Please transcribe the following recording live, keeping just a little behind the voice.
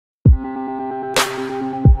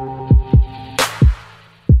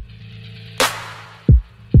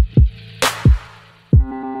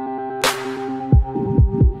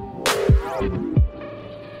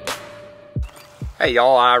Hey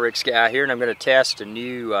y'all, IrixGuy here, and I'm going to test a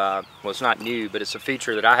new, well it's not new, but it's a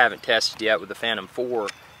feature that I haven't tested yet with the Phantom 4,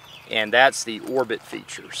 and that's the orbit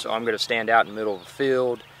feature. So I'm going to stand out in the middle of a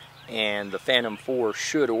field, and the Phantom 4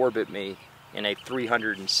 should orbit me in a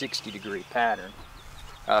 360-degree pattern.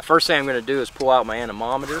 First thing I'm going to do is pull out my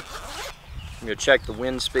anemometer. I'm going to check the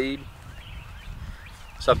wind speed.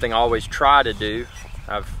 Something I always try to do.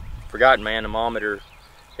 I've forgotten my anemometer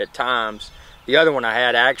at times. The other one I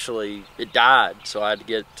had, actually, it died, so I had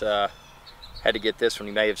to get this one.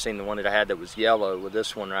 You may have seen the one that I had that was yellow. Well,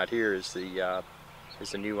 this one right here is the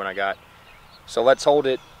new one I got. So let's hold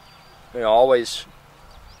it, always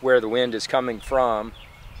where the wind is coming from.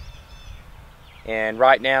 And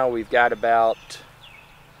right now we've got about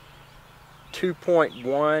 2.1,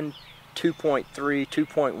 2.3,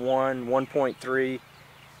 2.1, 1.3.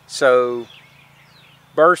 So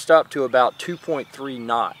burst up to about 2.3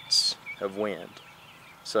 knots of wind,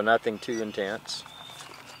 so nothing too intense.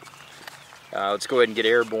 Let's go ahead and get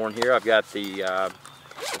airborne here. I've got the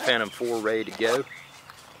Phantom 4 ready to go.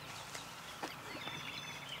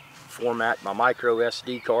 Format my micro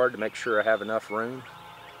SD card to make sure I have enough room.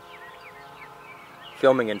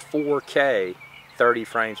 Filming in 4K, 30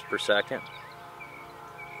 frames per second.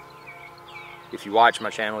 If you watch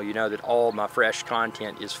my channel, you know that all my fresh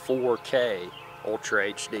content is 4K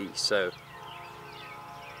Ultra HD, so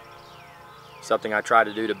something I try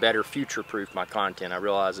to do to better future-proof my content. I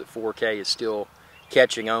realize that 4K is still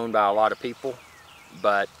catching on by a lot of people,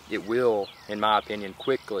 but it will, in my opinion,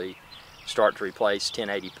 quickly start to replace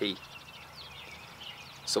 1080p.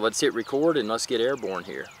 So let's hit record and let's get airborne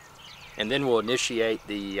here. And then we'll initiate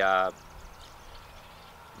the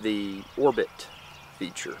orbit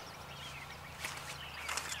feature.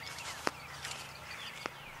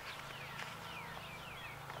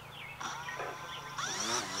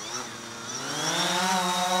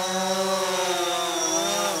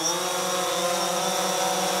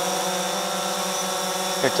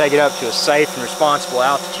 I'm going to take it up to a safe and responsible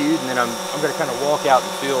altitude, and then I'm going to kind of walk out in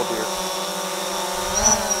the field here.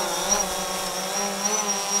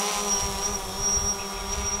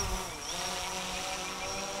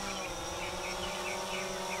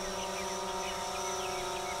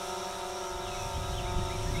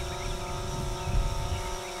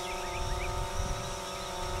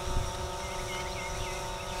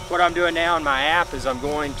 What I'm doing now in my app is I'm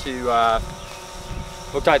going to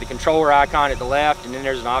look like the controller icon at the left, and then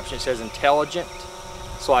there's an option that says Intelligent.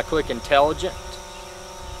 So I click Intelligent,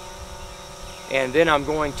 and then I'm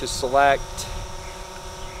going to select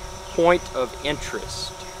Point of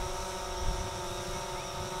Interest.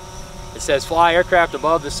 It says fly aircraft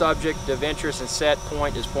above the subject of interest and set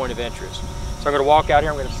point as point of interest. So I'm going to walk out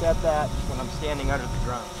here, I'm going to set that when I'm standing under the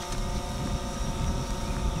drone.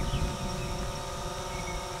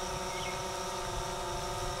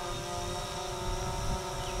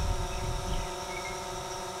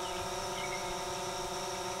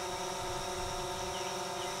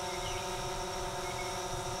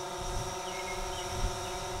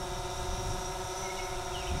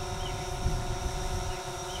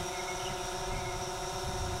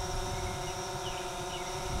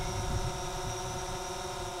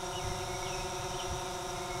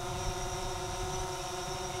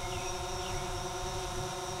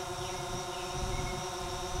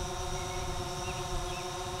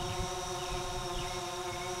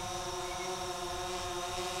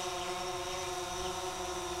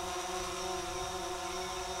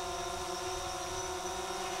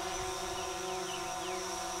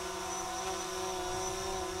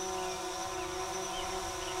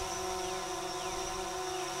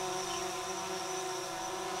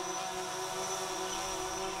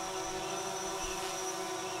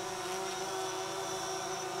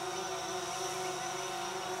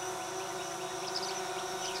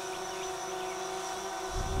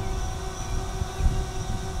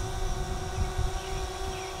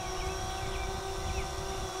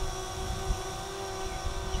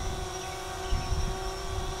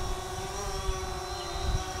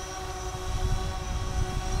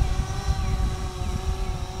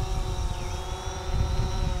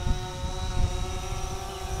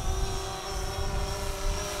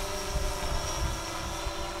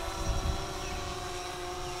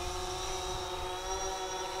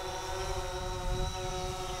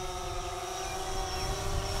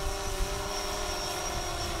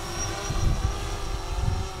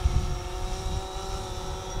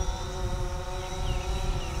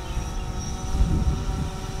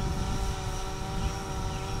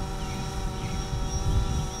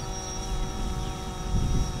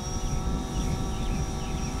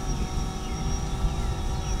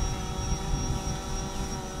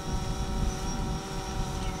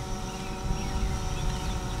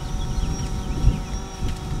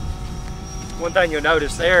 one thing you'll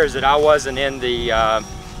notice there is that I wasn't in the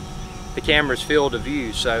camera's field of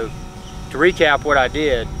view. So to recap what I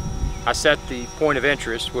did, I set the point of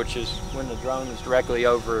interest, which is when the drone is directly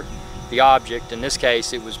over the object. In this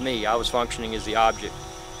case, it was me. I was functioning as the object.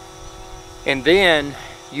 And then,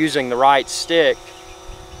 using the right stick,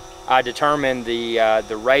 I determined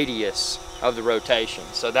the radius of the rotation.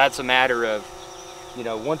 So that's a matter of, you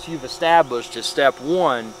know, once you've established as step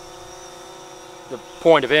one the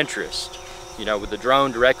point of interest, you know, with the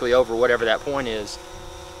drone directly over whatever that point is,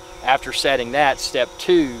 after setting that, step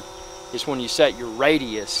two is when you set your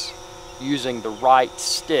radius using the right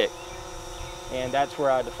stick. And that's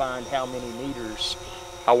where I defined how many meters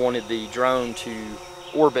I wanted the drone to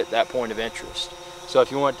orbit that point of interest. So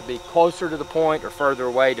if you want it to be closer to the point or further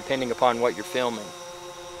away, depending upon what you're filming.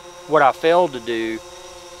 What I failed to do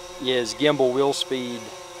is gimbal wheel speed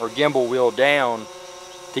or gimbal wheel down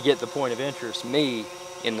to get the point of interest, me,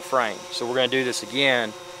 in the frame. So we're going to do this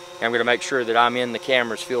again, and I'm going to make sure that I'm in the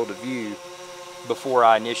camera's field of view before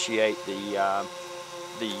I initiate the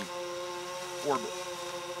orbit.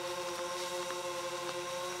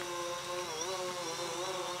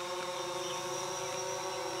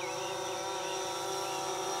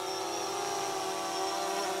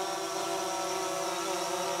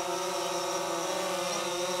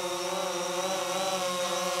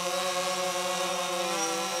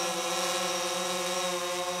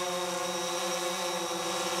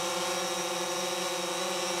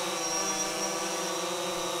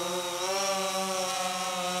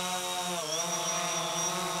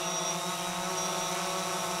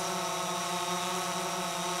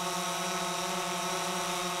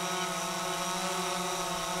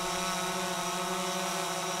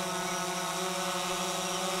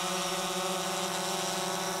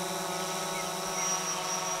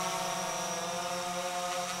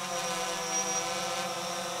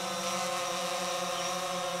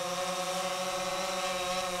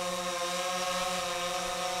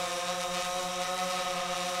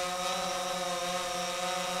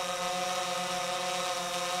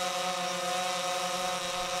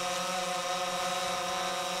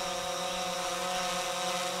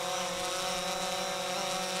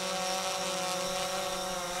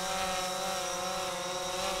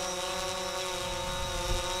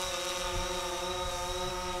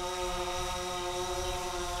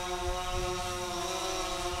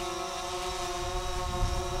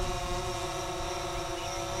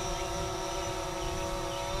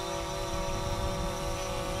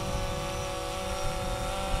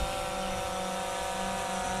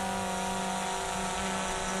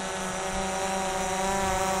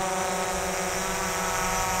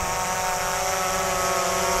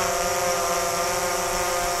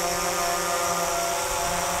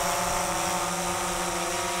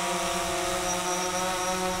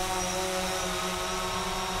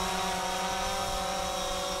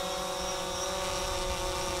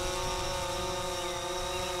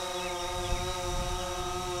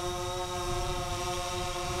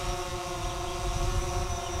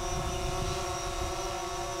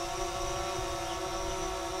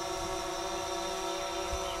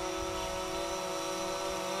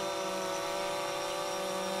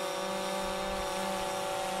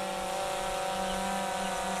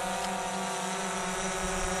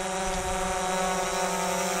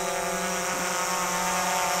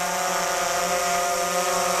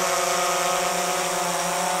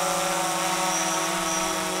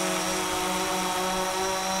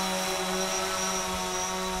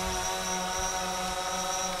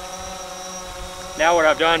 Now what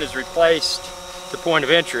I've done is replaced the point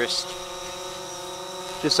of interest,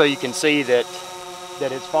 just so you can see that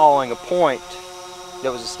it's following a point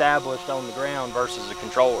that was established on the ground versus a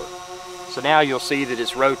controller. So now you'll see that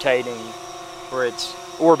it's rotating, or it's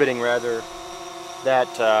orbiting rather, that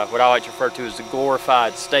what I like to refer to as the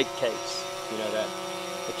glorified stake case. You know, that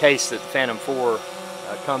the case that the Phantom 4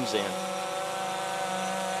 comes in.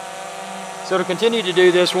 So to continue to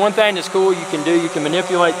do this, one thing that's cool you can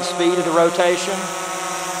manipulate the speed of the rotation,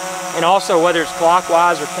 and also whether it's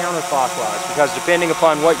clockwise or counterclockwise, because depending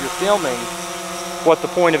upon what you're filming, what the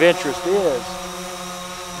point of interest is,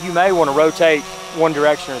 you may want to rotate one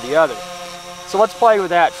direction or the other. So let's play with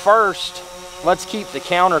that. First, let's keep the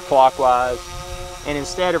counterclockwise, and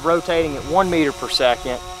instead of rotating at 1 meter per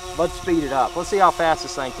second, let's speed it up. Let's see how fast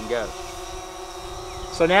this thing can go.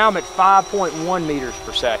 So now I'm at 5.1 meters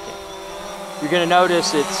per second. You're going to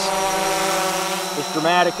notice it's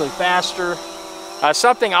dramatically faster.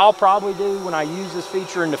 Something I'll probably do when I use this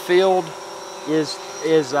feature in the field is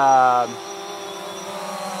go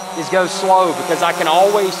slow, because I can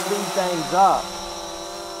always speed things up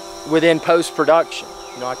within post-production.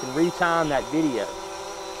 You know, I can retime that video.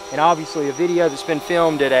 And obviously a video that's been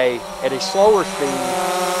filmed at a slower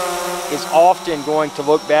speed is often going to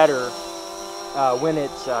look better when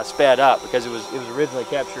it's sped up, because it was originally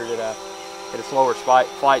captured at a slower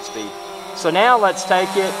flight speed. So now let's take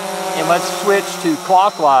it and let's switch to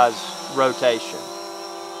clockwise rotation.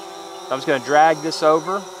 I'm just going to drag this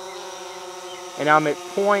over, and I'm at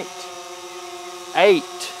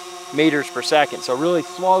 0.8 meters per second, so really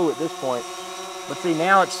slow at this point. But see,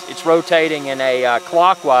 now it's rotating in a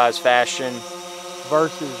clockwise fashion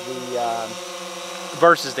versus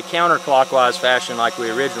the counterclockwise fashion like we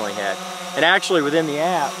originally had. And actually within the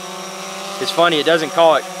app, it's funny, it doesn't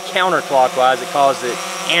call it counterclockwise, it calls it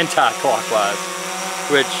anti-clockwise,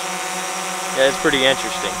 which, yeah, it's pretty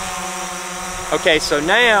interesting. Okay, so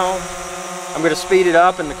now I'm going to speed it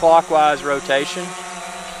up in the clockwise rotation.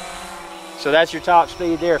 So that's your top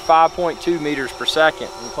speed there, 5.2 meters per second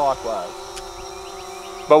in clockwise.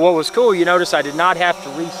 But what was cool, you notice I did not have to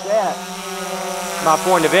reset my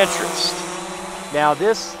point of interest. Now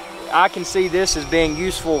this, I can see this as being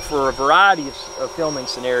useful for a variety of filming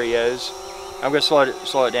scenarios. I'm going to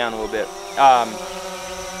slow it down a little bit.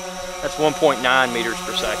 That's 1.9 meters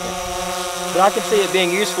per second. But I can see it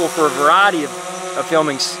being useful for a variety of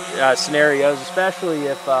filming scenarios, especially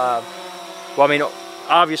if, well, I mean,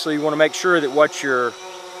 obviously you want to make sure that what you're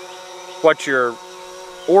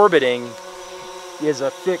orbiting is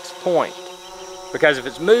a fixed point. Because if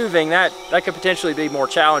it's moving, that could potentially be more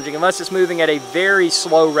challenging. Unless it's moving at a very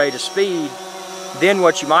slow rate of speed, then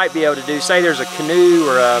what you might be able to do, say there's a canoe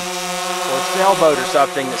or a sailboat or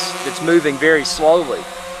something that's moving very slowly.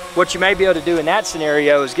 What you may be able to do in that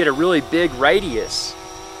scenario is get a really big radius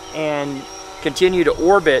and continue to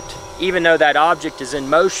orbit, even though that object is in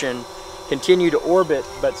motion, continue to orbit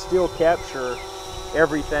but still capture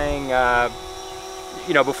everything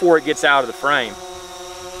you know, before it gets out of the frame.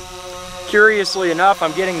 Curiously enough,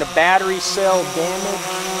 I'm getting the battery cell damage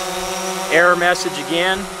error message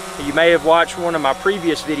again. You may have watched one of my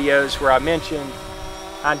previous videos where I mentioned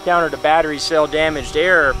I encountered a battery cell damaged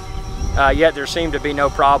error, yet there seemed to be no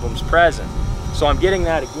problems present. So I'm getting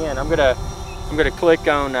that again. I'm gonna click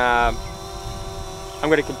on, I'm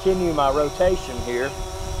gonna continue my rotation here.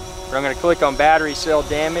 But I'm gonna click on battery cell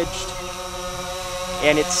damaged,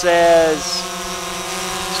 and it says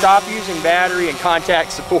stop using battery and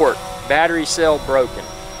contact support. Battery cell broken.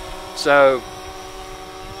 So,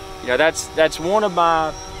 you know, that's one of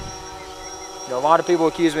my, you know, a lot of people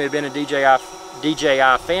accuse me of being a DJI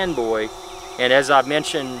fanboy, and as I've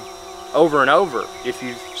mentioned over and over, if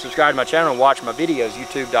you subscribe to my channel and watch my videos,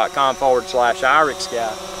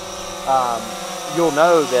 youtube.com/IrixGuy, you'll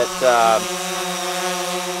know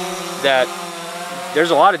that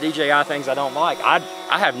there's a lot of DJI things I don't like. I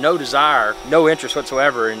have no desire, no interest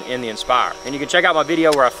whatsoever in the Inspire. And you can check out my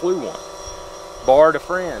video where I flew one, borrowed a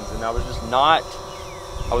friend's, and I was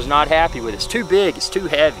not happy with it. It's too big, it's too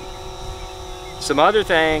heavy. Some other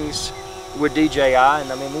things with DJI,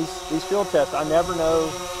 and I mean these field tests, I never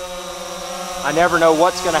know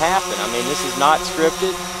what's going to happen. I mean, this is not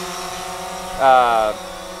scripted.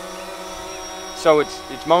 So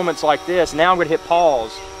it's moments like this. Now I'm going to hit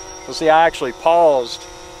pause. You'll see I actually paused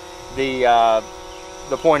the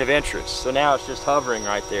point of interest. So now it's just hovering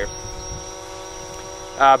right there.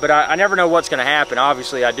 But I never know what's going to happen.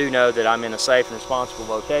 Obviously, I do know that I'm in a safe and responsible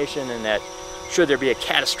location, and that should there be a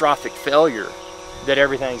catastrophic failure, that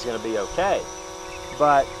everything's going to be okay.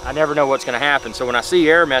 But I never know what's going to happen. So when I see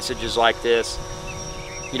error messages like this,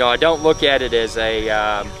 you know, I don't look at it as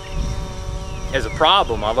a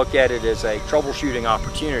problem. I look at it as a troubleshooting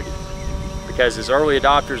opportunity. Because as early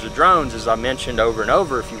adopters of drones, as I mentioned over and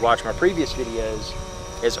over, if you watch my previous videos,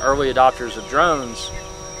 as early adopters of drones,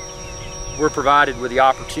 we're provided with the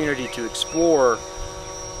opportunity to explore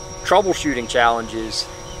troubleshooting challenges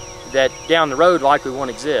that down the road likely won't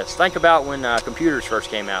exist. Think about when computers first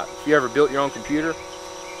came out. If you ever built your own computer,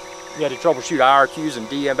 you had to troubleshoot IRQs and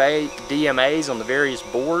DMAs on the various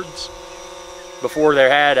boards before they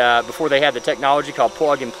had the technology called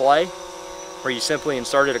plug and play, where you simply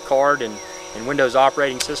inserted a card and Windows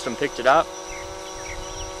operating system picked it up.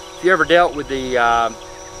 If you ever dealt with the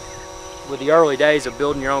early days of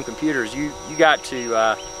building your own computers, you got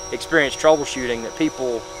to experience troubleshooting that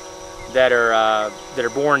people that are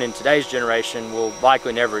born in today's generation will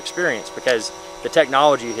likely never experience, because the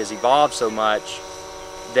technology has evolved so much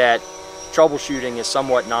that troubleshooting is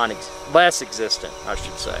somewhat less existent, I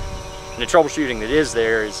should say. And the troubleshooting that is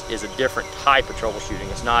there is a different type of troubleshooting.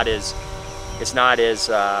 It's not as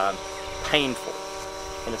painful,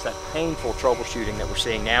 and it's that painful troubleshooting that we're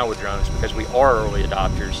seeing now with drones, because we are early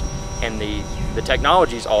adopters, and the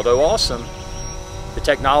technologies, although awesome, the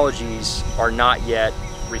technologies are not yet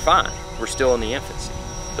refined. We're still in the infancy.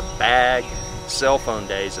 The bag, cell phone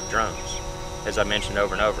days of drones, as I mentioned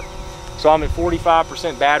over and over. So I'm at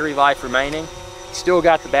 45% battery life remaining. Still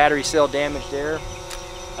got the battery cell damage there,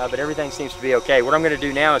 but everything seems to be okay. What I'm going to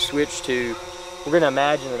do now is switch to, we're going to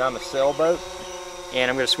imagine that I'm a sailboat, and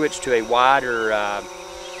I'm going to switch to a wider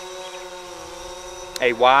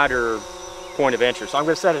point of interest. So I'm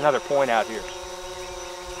going to set another point out here.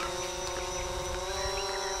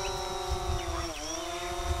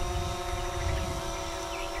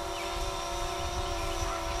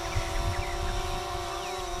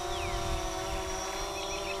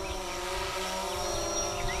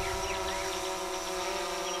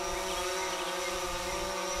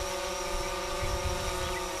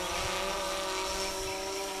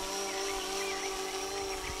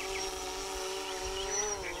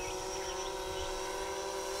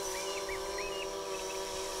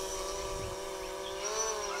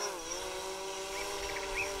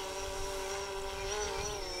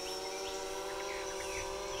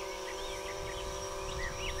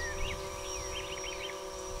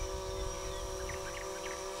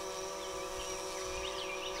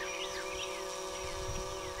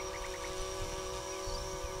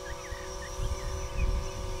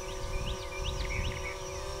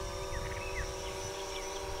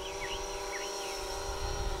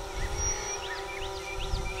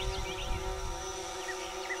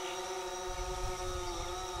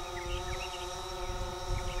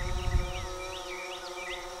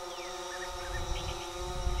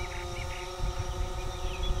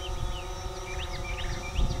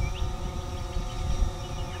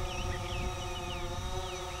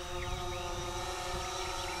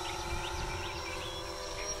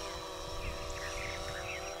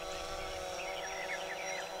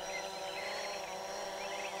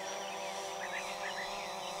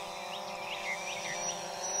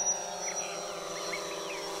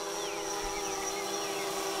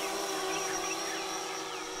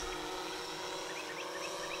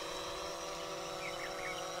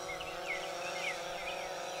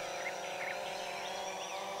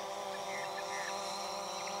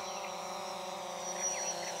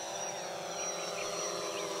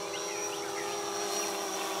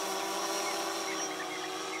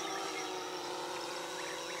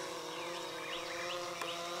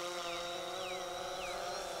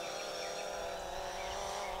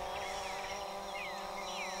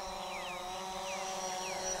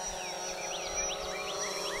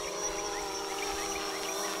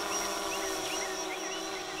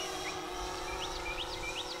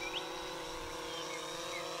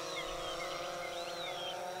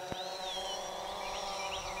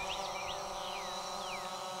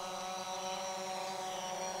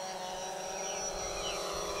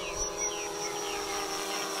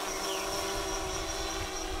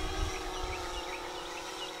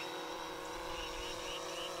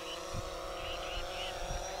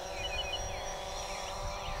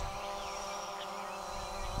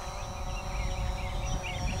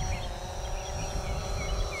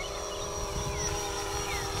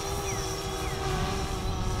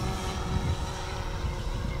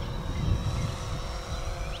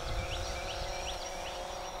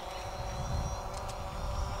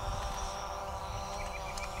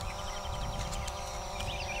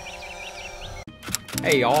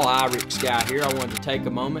 Hey y'all, IrixGuy here. I wanted to take a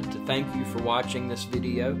moment to thank you for watching this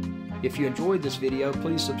video. If you enjoyed this video,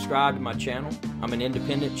 please subscribe to my channel. I'm an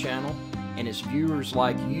independent channel, and it's viewers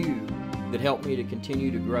like you that help me to continue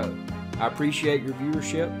to grow. I appreciate your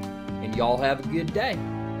viewership, and y'all have a good day.